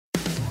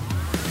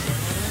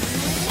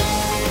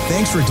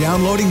Thanks for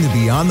downloading the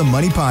Beyond the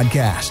Money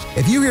podcast.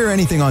 If you hear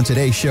anything on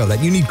today's show that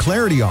you need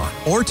clarity on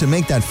or to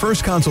make that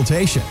first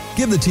consultation,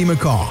 give the team a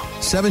call,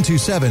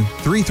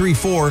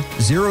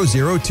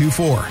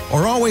 727-334-0024,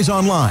 or always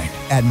online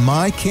at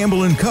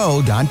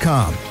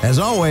mycampbellandco.com. As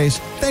always,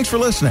 thanks for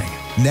listening.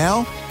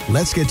 Now,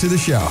 let's get to the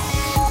show.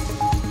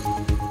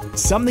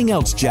 Something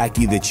else,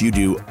 Jackie, that you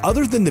do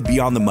other than the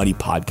Beyond the Money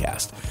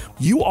podcast,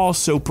 you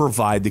also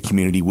provide the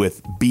community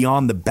with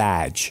Beyond the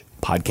Badge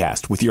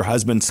podcast with your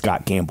husband,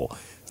 Scott Campbell.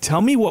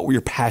 Tell me what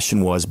your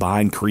passion was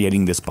behind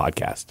creating this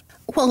podcast.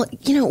 Well,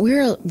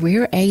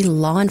 we're a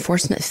law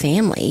enforcement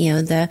family.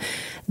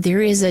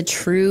 There is a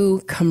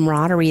true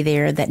camaraderie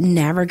there that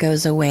never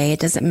goes away. It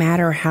doesn't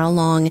matter how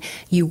long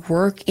you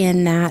work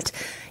in that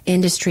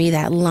industry,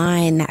 that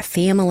line, that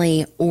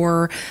family,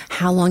 or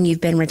how long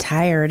you've been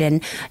retired.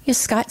 And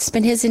Scott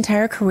spent his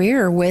entire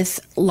career with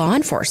law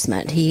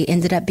enforcement. He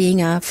ended up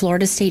being a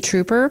Florida State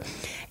Trooper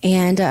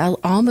and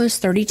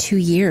almost 32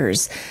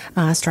 years,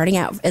 starting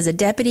out as a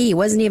deputy. He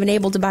wasn't even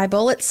able to buy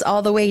bullets,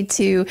 all the way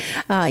to,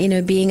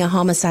 being a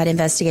homicide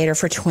investigator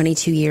for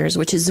 22 years,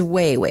 which is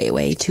way, way,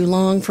 way too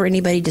long for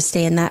anybody to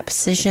stay in that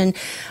position.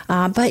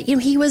 But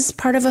he was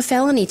part of a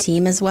felony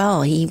team as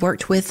well. He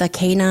worked with a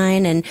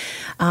K-9 and,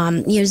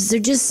 they're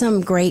just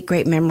some great,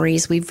 great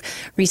memories. We've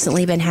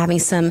recently been having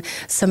some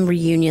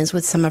reunions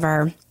with some of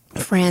our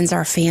friends,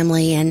 our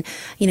family, and,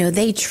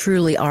 they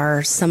truly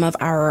are some of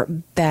our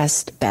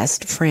best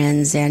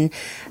friends. And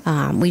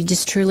we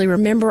just truly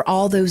remember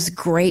all those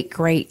great,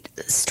 great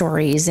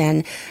stories.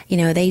 And,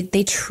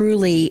 they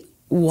truly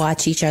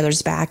watch each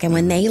other's back. And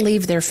when they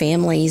leave their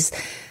families,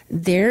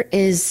 there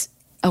is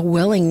a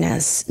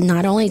willingness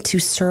not only to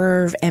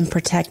serve and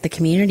protect the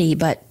community,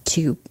 but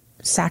to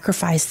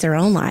sacrifice their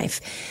own life.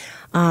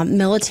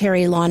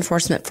 Military, law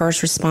enforcement,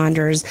 first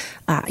responders,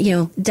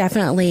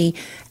 definitely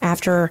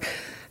after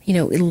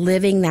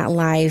living that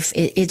life,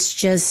 it's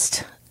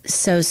just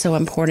so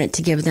important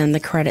to give them the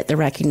credit, the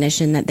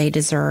recognition that they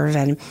deserve.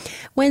 And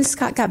when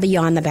Scott got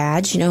beyond the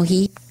badge,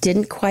 he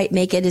didn't quite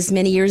make it as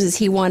many years as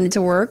he wanted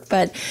to work,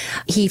 but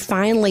he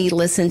finally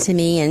listened to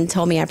me and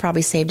told me I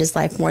probably saved his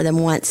life more than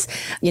once,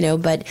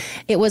 but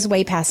it was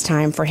way past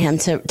time for him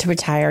to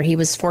retire. He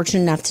was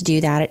fortunate enough to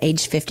do that at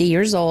age 50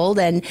 years old.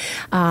 And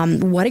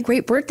what a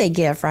great birthday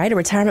gift, right? A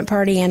retirement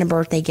party and a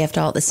birthday gift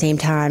all at the same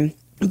time.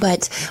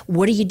 But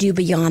what do you do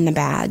beyond the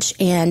badge?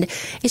 And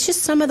it's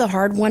just some of the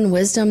hard-won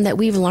wisdom that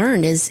we've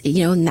learned is,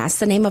 and that's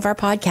the name of our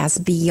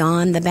podcast,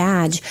 Beyond the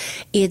Badge.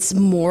 It's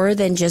more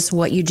than just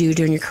what you do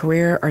during your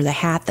career or the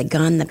hat, the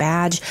gun, the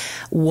badge,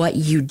 what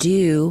you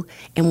do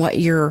and what's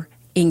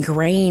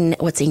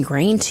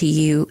ingrained to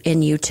you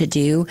to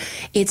do.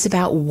 It's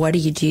about what do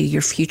you do?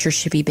 Your future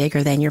should be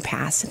bigger than your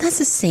past. And that's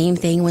the same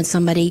thing when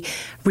somebody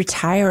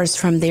retires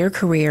from their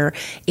career.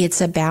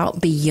 It's about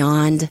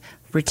beyond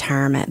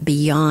retirement,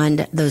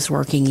 beyond those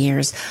working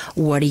years.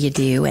 What do you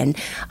do? And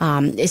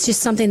it's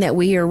just something that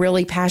we are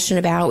really passionate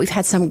about. We've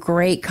had some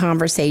great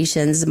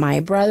conversations. My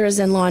brother's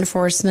in law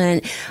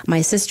enforcement, my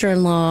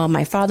sister-in-law,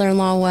 my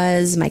father-in-law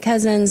was, my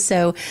cousins.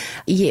 So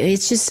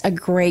it's just a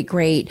great,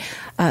 great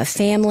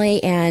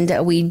family.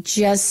 And we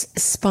just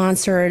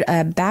sponsored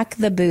Back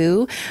the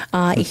Boo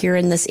here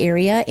in this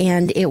area.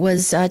 And it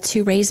was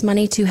to raise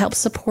money to help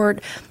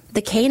support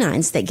the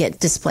canines that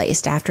get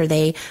displaced after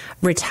they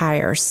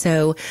retire.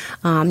 So,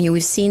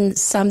 we've seen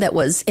some that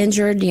was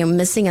injured,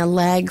 missing a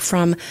leg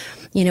from,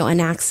 an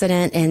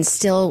accident and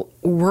still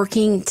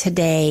working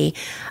today,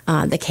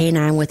 the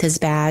canine with his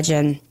badge.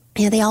 And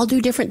they all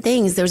do different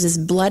things. There's this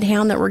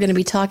bloodhound that we're going to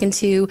be talking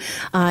to,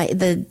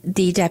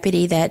 the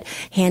deputy that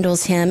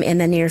handles him in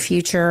the near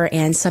future,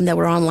 and some that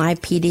were on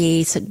live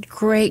PD. So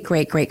great,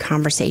 great, great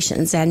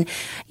conversations. And,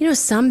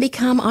 some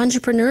become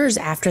entrepreneurs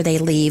after they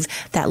leave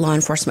that law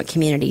enforcement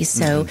community.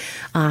 So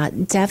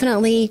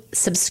definitely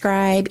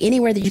subscribe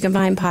anywhere that you can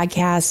find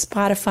podcasts,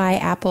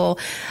 Spotify, Apple,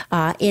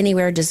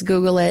 anywhere. Just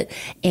Google it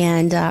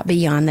and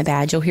Beyond the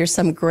Badge. You'll hear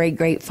some great,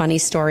 great funny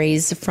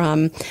stories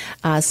from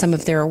some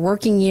of their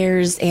working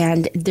years. And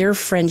their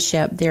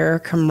friendship, their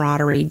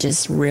camaraderie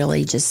just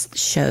really just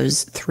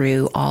shows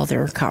through all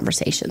their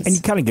conversations. And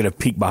you kind of get a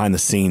peek behind the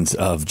scenes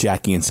of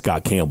Jackie and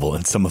Scott Campbell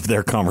and some of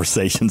their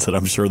conversations that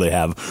I'm sure they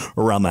have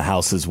around the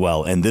house as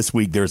well. And this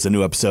week, there's a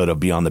new episode of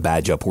Beyond the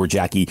Badge up where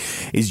Jackie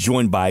is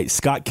joined by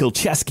Scott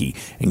Kilcheski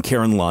and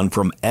Karen Lund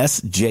from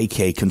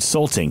SJK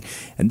Consulting.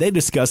 And they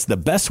discuss the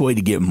best way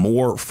to get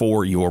more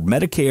for your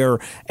Medicare,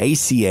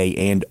 ACA,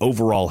 and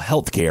overall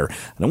health care.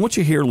 And I want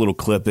you to hear a little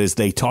clip as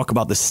they talk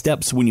about the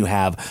steps when you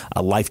have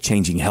a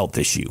life-changing health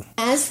issue.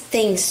 As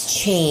things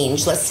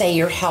change, let's say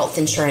your health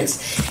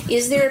insurance,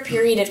 is there a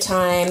period of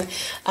time,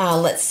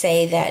 let's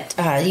say that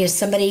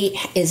somebody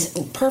is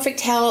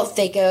perfect health,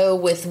 they go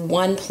with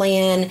one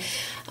plan,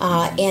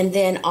 and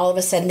then all of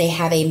a sudden they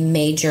have a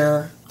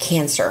major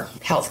cancer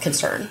health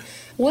concern.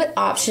 What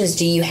options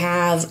do you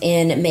have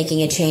in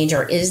making a change,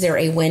 or is there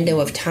a window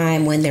of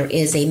time when there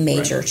is a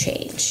major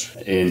change?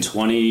 In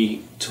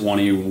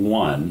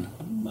 2021,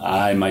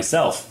 I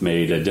myself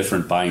made a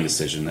different buying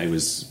decision. It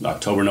was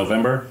October,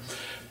 November.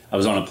 I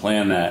was on a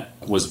plan that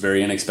was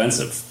very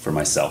inexpensive for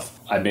myself.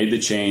 I made the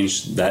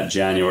change that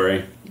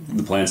January.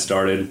 The plan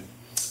started.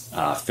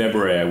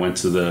 February, I went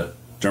to the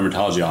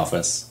dermatology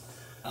office.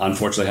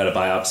 Unfortunately, had a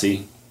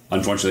biopsy.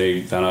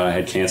 Unfortunately, found out I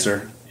had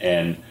cancer,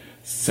 and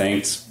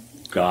thanked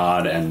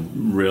God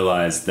and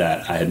realized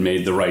that I had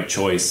made the right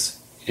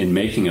choice in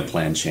making a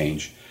plan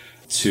change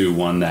to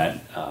one that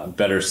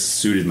better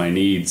suited my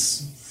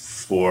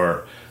needs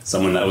for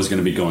someone that was going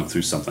to be going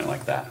through something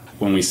like that.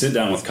 When we sit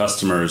down with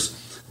customers,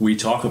 we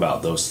talk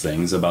about those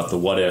things, about the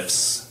what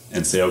ifs,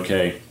 and say,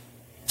 okay,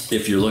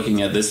 if you're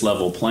looking at this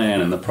level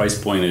plan and the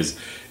price point is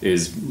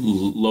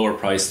lower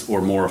priced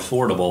or more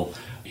affordable,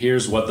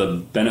 here's what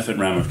the benefit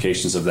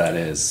ramifications of that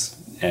is.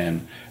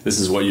 And this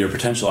is what your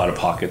potential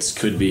out-of-pockets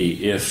could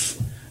be if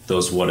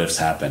those what-ifs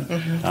happen,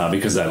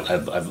 because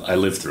I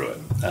lived through it.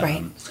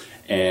 Right.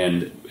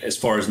 And as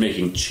far as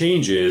making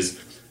changes,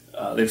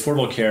 the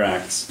Affordable Care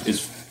Act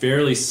is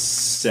fairly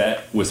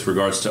set with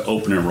regards to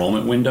open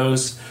enrollment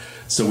windows.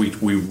 So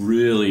we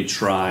really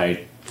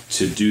try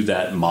to do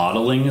that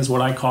modeling, is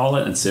what I call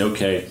it, and say,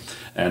 okay,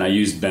 and I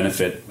use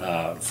benefit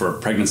for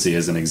pregnancy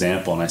as an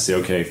example, and I say,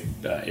 okay,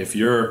 if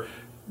you're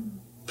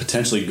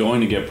potentially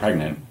going to get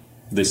pregnant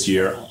this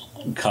year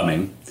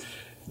coming,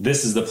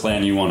 this is the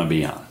plan you want to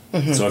be on.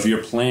 So if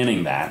you're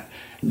planning that,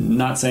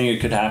 not saying it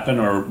could happen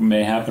or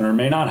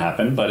may not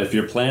happen, but if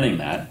you're planning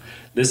that,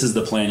 this is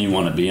the plan you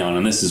want to be on,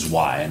 and this is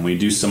why. And we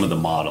do some of the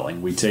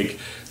modeling. We take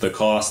the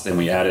cost and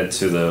we add it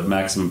to the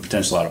maximum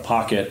potential out of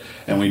pocket,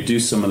 and we do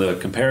some of the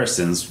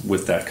comparisons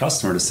with that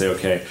customer to say,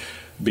 okay,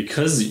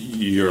 because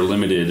you're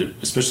limited,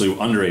 especially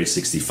under age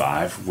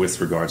 65, with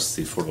regards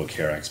to the Affordable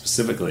Care Act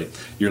specifically,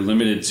 you're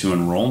limited to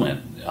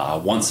enrollment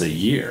once a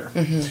year.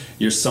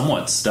 You're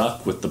somewhat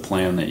stuck with the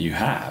plan that you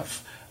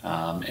have,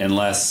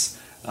 unless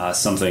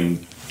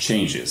something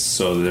changes.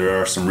 So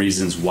there are some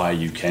reasons why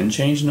you can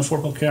change an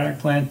Affordable Care Act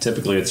plan.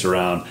 Typically it's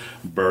around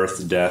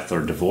birth, death,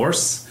 or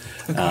divorce,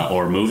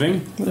 or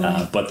moving,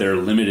 but they're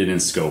limited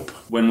in scope.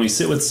 When we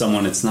sit with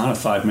someone, it's not a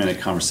 5-minute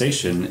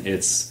conversation.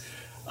 It's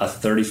a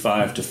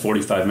 35 to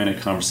 45-minute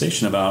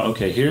conversation about,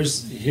 okay,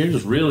 here's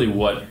really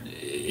what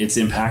it's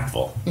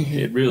impactful.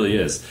 It really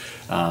is.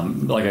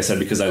 Like I said,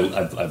 because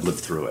I've lived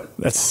through it.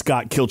 That's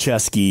Scott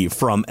Kilchewski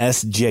from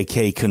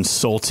SJK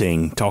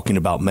Consulting talking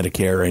about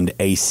Medicare and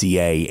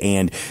ACA.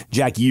 And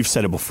Jack, you've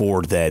said it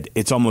before that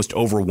it's almost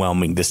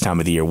overwhelming this time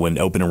of the year when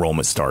open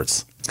enrollment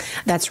starts.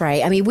 That's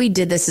right. I mean, we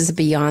did this as a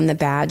Beyond the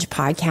Badge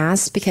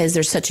podcast because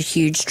there's such a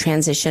huge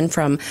transition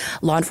from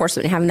law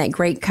enforcement having that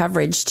great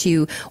coverage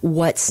to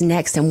what's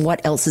next and what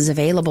else is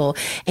available.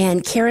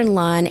 And Karen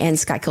Lunn and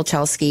Scott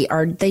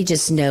Kilchewski they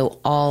just know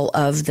all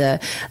of the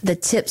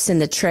tips and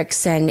the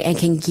tricks and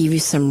can give you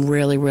some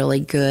really,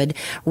 really good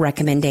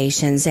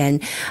recommendations.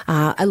 And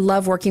I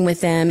love working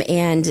with them,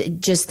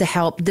 and just the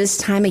help this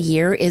time of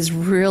year is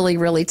really,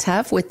 really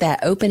tough with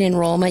that open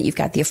enrollment. You've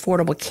got the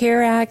Affordable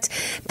Care Act.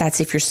 That's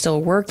if you're still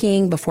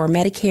working before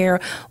Medicare,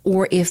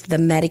 or if the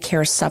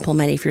Medicare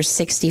supplement, if you're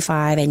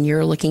 65 and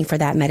you're looking for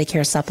that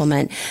Medicare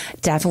supplement,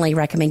 definitely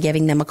recommend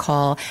giving them a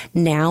call.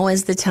 Now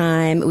is the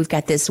time. We've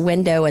got this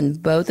window, and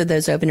both of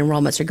those open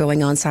enrollments are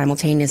going on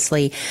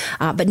simultaneously.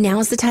 But now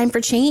is the time for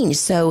change.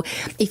 So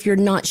if you're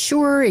not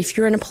sure, if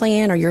you're in a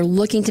plan or you're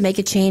looking to make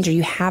a change or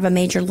you have a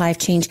major life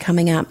change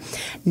coming up,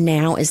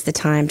 now is the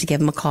time to give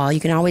them a call. You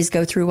can always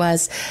go through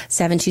us,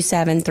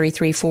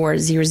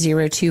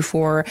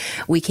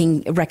 727-334-0024. We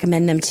can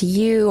recommend them to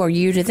you or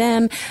you to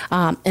them,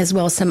 as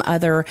well as some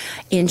other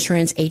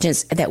insurance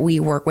agents that we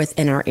work with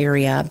in our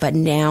area. But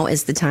now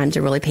is the time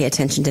to really pay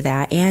attention to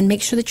that and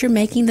make sure that you're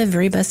making the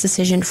very best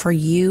decision for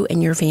you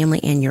and your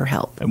family and your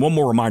health. And one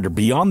more reminder,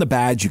 Beyond the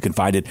Badge, you can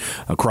find it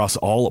across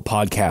all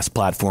podcast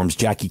platforms.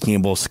 Jackie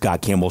Campbell,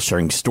 Scott Campbell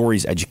sharing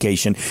stories,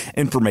 education,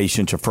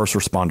 information to first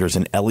responders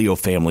and LEO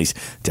families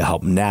to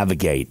help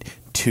navigate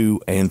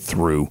to and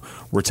through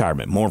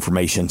retirement. More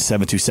information,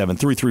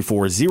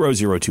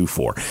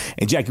 727-334-0024.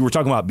 And Jackie, we're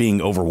talking about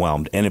being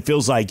overwhelmed, and it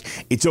feels like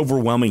it's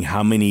overwhelming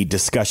how many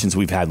discussions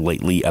we've had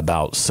lately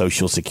about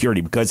Social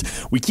Security, because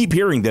we keep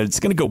hearing that it's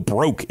going to go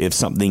broke if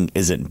something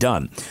isn't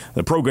done.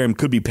 The program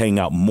could be paying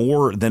out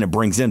more than it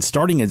brings in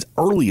starting as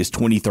early as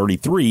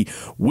 2033,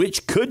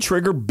 which could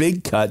trigger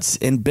big cuts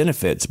in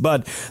benefits.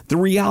 But the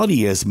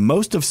reality is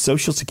most of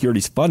Social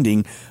Security's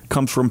funding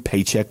comes from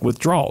paycheck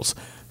withdrawals,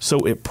 so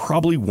it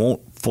probably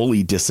won't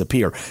fully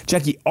disappear.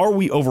 Jackie, are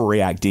we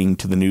overreacting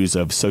to the news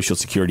of Social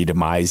Security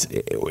demise?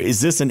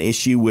 Is this an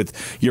issue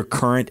with your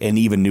current and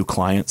even new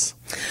clients?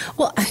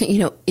 Well,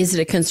 is it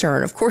a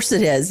concern? Of course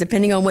it is,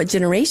 depending on what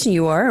generation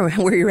you are or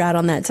where you're at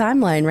on that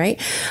timeline, right?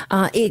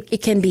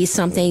 It can be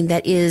something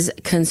that is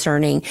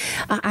concerning.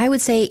 I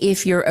would say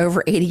if you're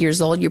over 80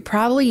 years old,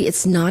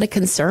 it's not a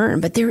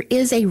concern, but there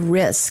is a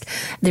risk.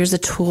 There's a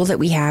tool that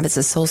we have. It's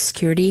a Social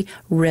Security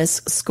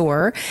risk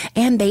score.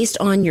 And based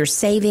on your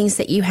savings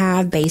that you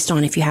have, based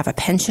on if you have a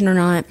pension or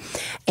not,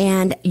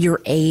 and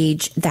your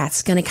age,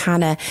 that's going to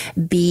kind of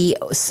be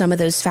some of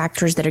those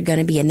factors that are going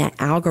to be in that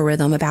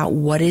algorithm about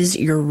what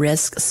is your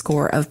risk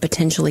score of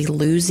potentially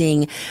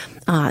losing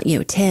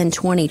 10,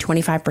 20,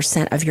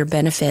 25% of your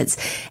benefits.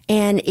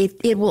 And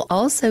it will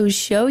also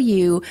show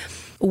you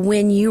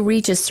when you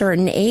reach a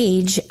certain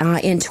age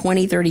in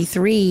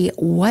 2033,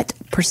 what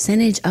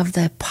percentage of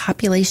the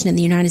population in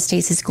the United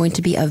States is going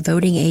to be of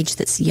voting age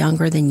that's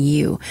younger than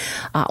you,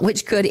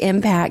 which could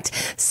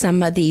impact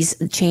some of these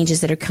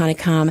changes that are going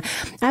to come.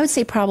 I would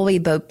say probably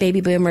baby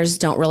boomers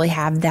don't really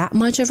have that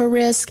much of a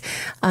risk.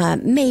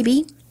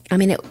 Maybe. I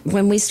mean,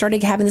 when we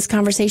started having this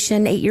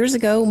conversation 8 years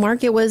ago,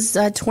 Mark, it was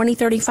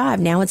 2035.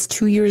 Now it's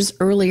 2 years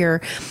earlier.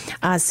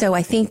 So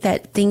I think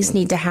that things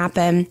need to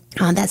happen.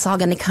 That's all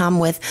going to come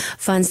with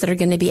funds that are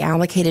going to be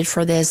allocated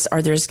for this,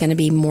 or there's going to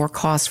be more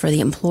costs for the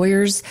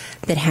employers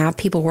that have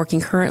people working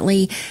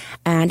currently.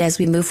 And as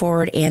we move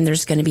forward, and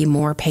there's going to be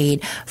more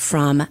paid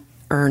from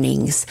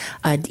earnings,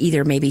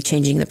 either maybe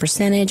changing the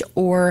percentage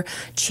or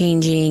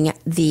changing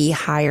the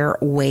higher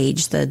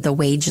wage, the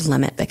wage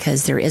limit,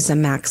 because there is a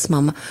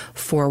maximum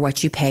for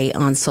what you pay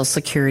on Social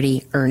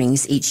Security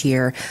earnings each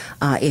year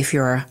if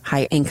you're a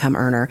high income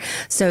earner.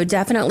 So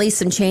definitely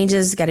some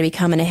changes got to be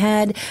coming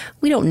ahead.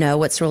 We don't know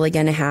what's really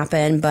going to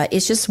happen, but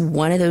it's just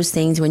one of those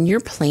things when you're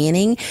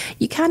planning,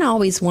 you kind of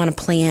always want to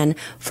plan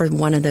for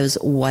one of those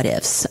what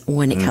ifs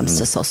when it comes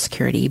to Social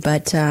Security.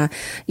 But, I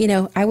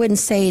wouldn't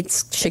say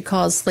it should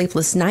cause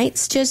sleepless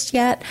nights just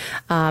yet,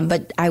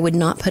 but I would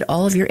not put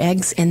all of your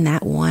eggs in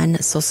that one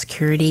Social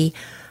Security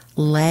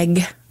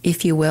leg,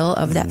 if you will,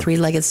 of that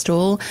three-legged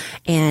stool,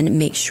 and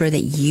make sure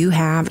that you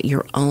have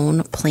your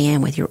own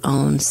plan with your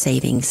own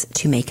savings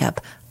to make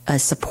up a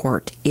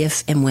support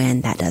if and when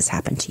that does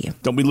happen to you.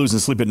 Don't be losing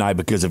sleep at night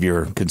because of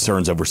your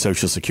concerns over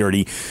Social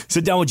Security.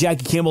 Sit down with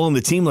Jackie Campbell and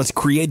the team. Let's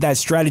create that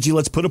strategy.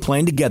 Let's put a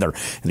plan together.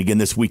 And again,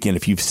 this weekend,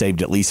 if you've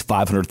saved at least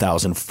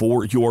 $500,000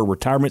 for your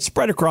retirement,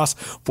 spread across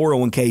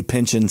 401k,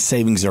 pension,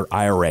 savings, or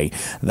IRA,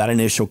 that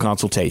initial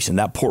consultation,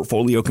 that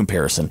portfolio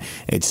comparison,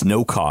 it's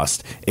no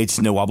cost.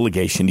 It's no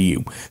obligation to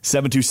you.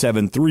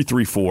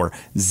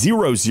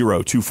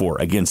 727-334-0024.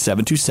 Again,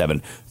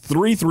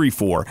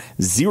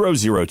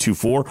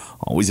 727-334-0024.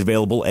 Always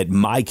available at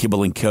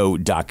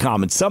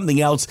mykibbelandco.com. And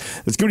something else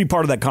that's going to be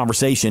part of that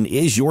conversation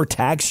is your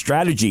tax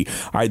strategy.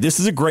 All right, this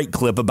is a great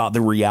clip about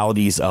the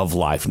realities of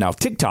life. Now,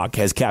 TikTok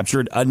has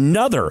captured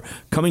another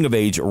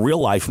coming-of-age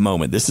real-life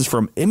moment. This is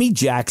from Emmy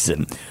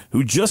Jackson,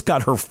 who just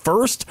got her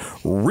first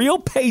real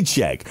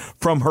paycheck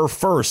from her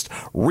first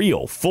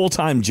real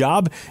full-time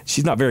job.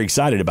 She's not very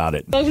excited about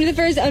it. Welcome to the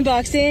first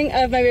unboxing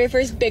of my very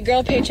first big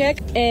girl paycheck,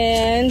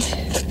 and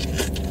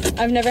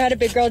I've never had a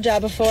big girl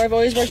job before. I've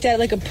always worked at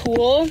like a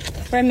pool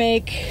where I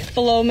make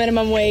below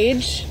minimum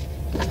wage.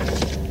 Oh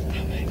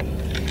my God.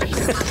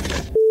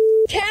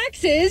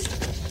 Taxes?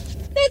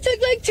 That took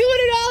like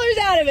 $200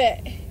 out of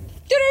it.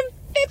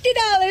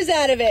 $250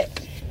 out of it.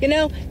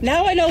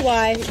 Now I know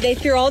why they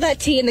threw all that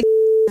tea in the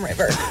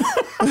river.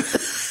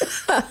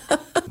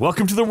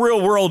 Welcome to the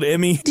real world,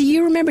 Emmy. Do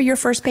you remember your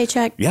first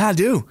paycheck? Yeah, I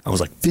do. I was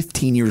like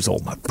 15 years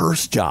old, my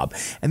first job.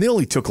 And they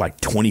only took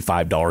like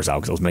 $25 out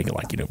because I was making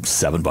like,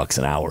 $7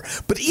 an hour.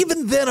 But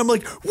even then, I'm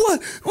like,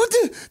 what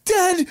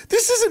Dad,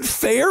 this isn't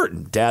fair.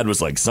 And Dad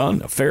was like,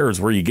 son, fair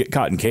is where you get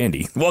cotton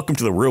candy. Welcome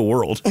to the real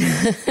world.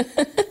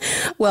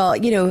 Well,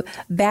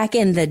 back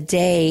in the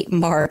day,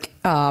 Mark,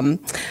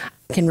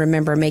 can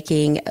remember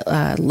making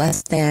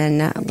less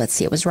than,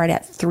 it was right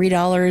at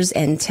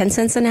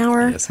 $3.10 an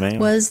hour. Yes, ma'am.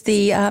 Was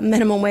the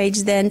minimum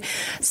wage then.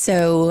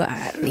 So,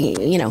 I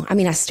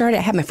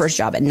had my first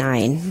job at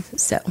 9.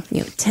 So,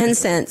 10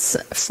 cents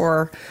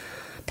for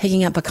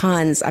picking up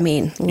pecans. Let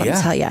me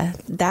tell you,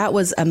 that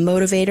was a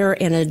motivator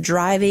and a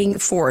driving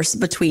force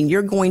between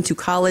you're going to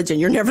college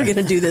and you're never going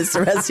to do this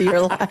the rest of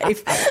your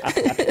life.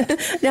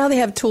 Now they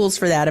have tools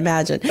for that,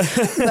 imagine.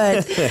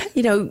 But,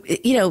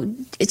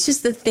 it's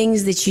just the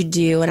things that you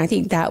do. And I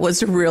think that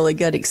was a really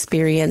good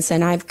experience.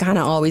 And I've kind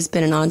of always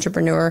been an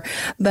entrepreneur,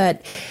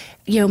 but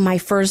my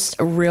first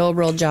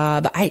real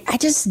job, I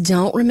just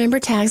don't remember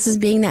taxes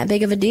being that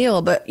big of a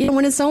deal. But,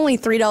 when it's only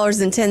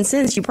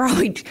 $3.10, you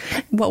probably,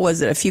 what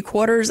was it, a few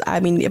quarters?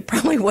 It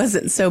probably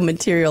wasn't so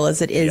material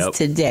as it is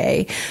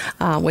today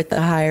with the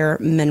higher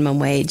minimum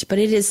wage. But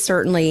it is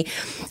certainly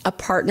a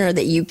partner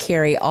that you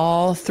carry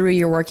all through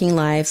your working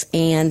life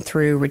and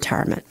through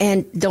retirement.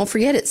 And don't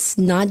forget, it's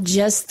not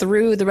just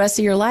through the rest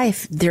of your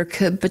life. There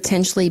could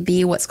potentially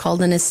be what's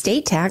called an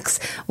estate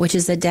tax, which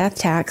is a death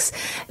tax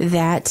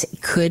that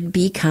could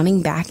be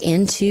coming back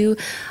into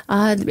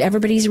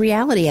everybody's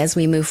reality as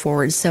we move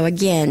forward. So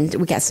again,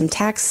 we got some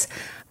tax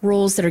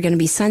rules that are going to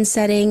be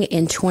sunsetting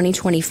in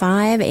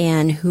 2025,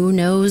 and who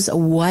knows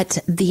what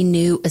the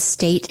new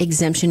estate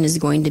exemption is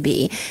going to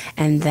be.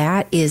 And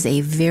that is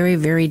a very,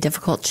 very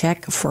difficult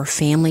check for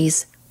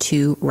families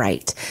to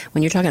write.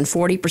 When you're talking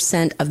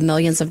 40% of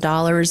millions of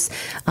dollars,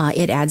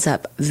 it adds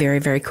up very,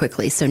 very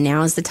quickly. So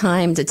now is the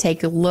time to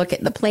take a look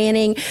at the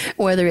planning,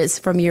 whether it's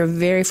from your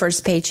very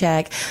first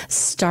paycheck.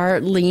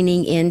 Start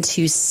leaning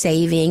into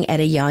saving at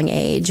a young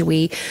age.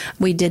 We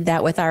did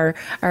that with our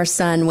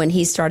son when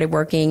he started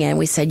working, and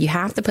we said you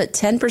have to put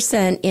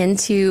 10%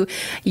 into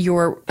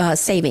your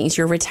savings,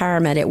 your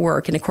retirement at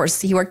work. And of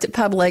course, he worked at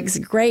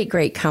Publix,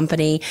 great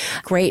company,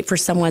 great for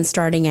someone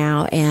starting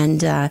out.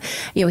 And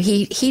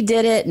he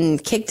did it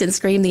and kicked and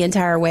screamed the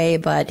entire way,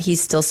 but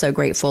he's still so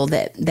grateful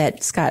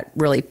that Scott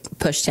really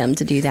pushed him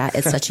to do that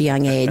at such a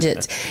young age.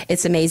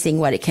 It's amazing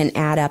what it can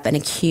add up and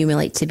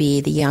accumulate to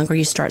be. The younger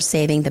you start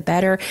saving, the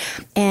better.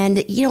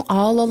 And,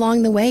 all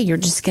along the way, you're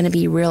just going to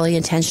be really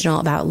intentional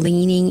about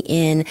leaning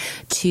in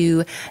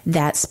to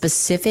that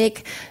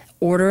specific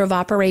order of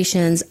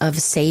operations of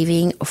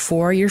saving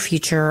for your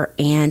future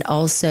and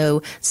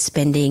also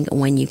spending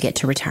when you get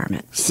to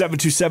retirement.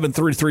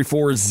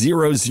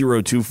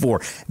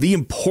 727-334-0024. The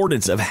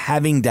importance of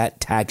having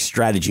that tax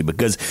strategy,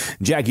 because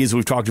Jackie, as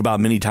we've talked about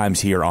many times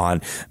here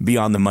on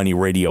Beyond the Money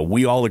Radio,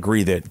 we all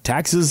agree that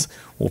taxes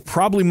will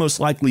probably most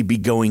likely be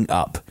going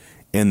up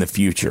in the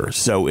future.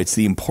 So it's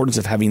the importance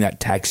of having that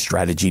tax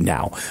strategy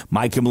now.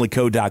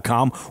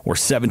 MyKimberlyCo.com or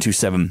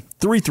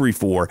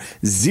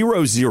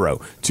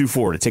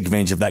 727-334-0024 to take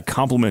advantage of that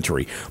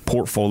complimentary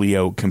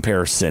portfolio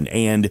comparison.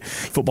 And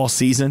football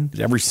season,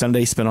 every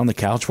Sunday spent on the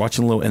couch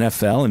watching a little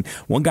NFL. And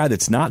one guy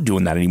that's not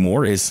doing that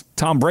anymore is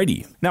Tom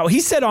Brady. Now, he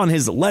said on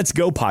his Let's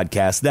Go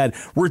podcast that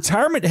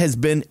retirement has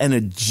been an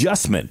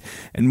adjustment,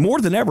 and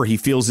more than ever, he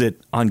feels it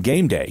on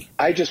game day.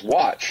 I just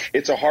watch.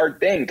 It's a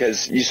hard thing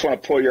because you just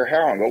want to pull your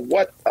hair out and go,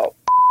 what the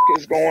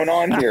is going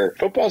on here?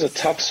 Football's a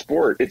tough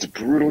sport. It's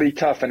brutally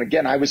tough. And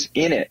again, I was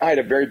in it. I had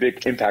a very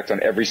big impact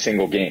on every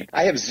single game.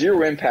 I have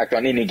zero impact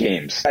on any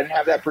games. I didn't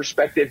have that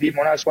perspective even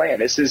when I was playing.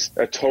 This is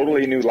a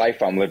totally new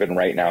life I'm living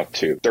right now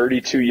too.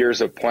 32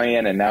 years of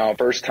playing, and now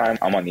first time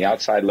I'm on the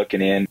outside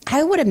looking in.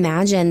 I would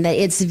imagine that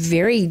it's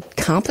very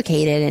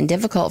complicated and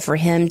difficult for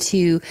him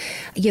to,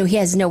 he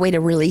has no way to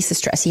release the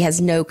stress. He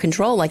has no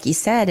control, like you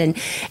said. And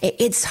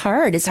it's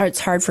hard. It's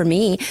hard for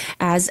me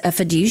as a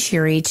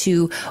fiduciary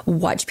to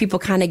watch people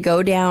kind of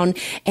go down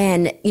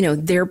and,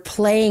 they're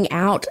playing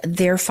out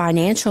their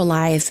financial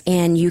life,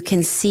 and you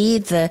can see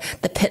the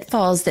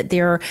pitfalls that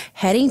they're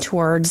heading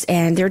towards,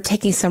 and they're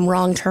taking some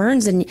wrong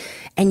turns, and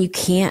you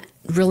can't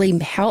really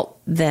help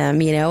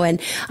them,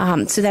 and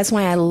so that's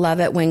why I love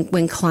it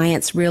when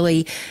clients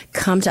really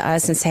come to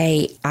us and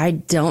say, I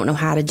don't know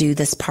how to do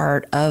this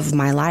part of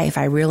my life.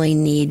 I really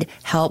need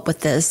help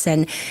with this,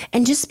 and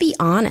just be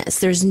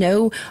honest. There's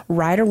no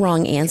right or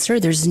wrong answer.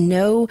 There's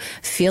no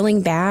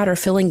feeling bad or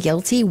feeling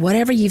guilty.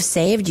 Whatever you've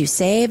saved, you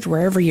saved.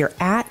 Wherever you're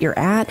at.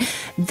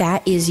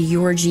 That is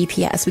your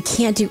GPS. We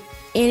can't do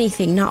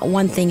anything, not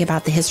one thing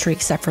about the history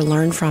except for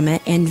learn from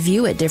it and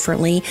view it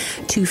differently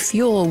to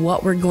fuel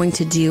what we're going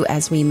to do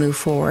as we move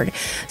forward.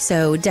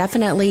 So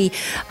definitely,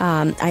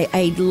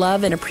 I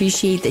love and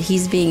appreciate that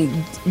he's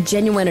being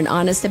genuine and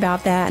honest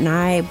about that. And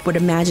I would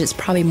imagine it's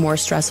probably more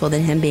stressful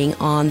than him being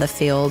on the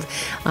field,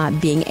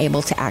 being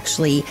able to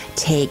actually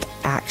take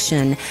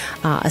action,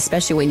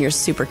 especially when you're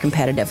super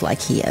competitive like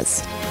he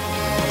is.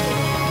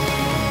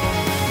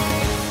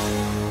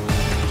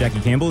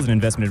 Jackie Campbell is an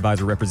investment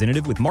advisor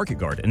representative with Market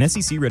Guard, an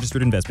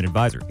SEC-registered investment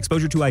advisor.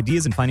 Exposure to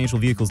ideas and financial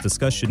vehicles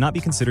discussed should not be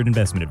considered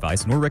investment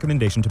advice nor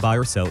recommendation to buy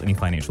or sell any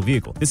financial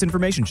vehicle. This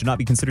information should not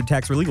be considered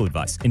tax or legal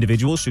advice.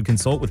 Individuals should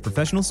consult with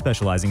professionals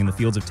specializing in the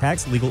fields of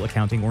tax, legal,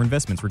 accounting, or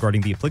investments regarding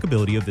the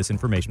applicability of this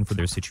information for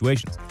their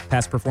situations.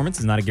 Past performance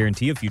is not a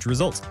guarantee of future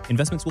results.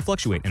 Investments will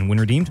fluctuate, and when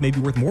redeemed may be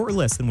worth more or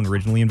less than when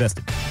originally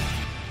invested.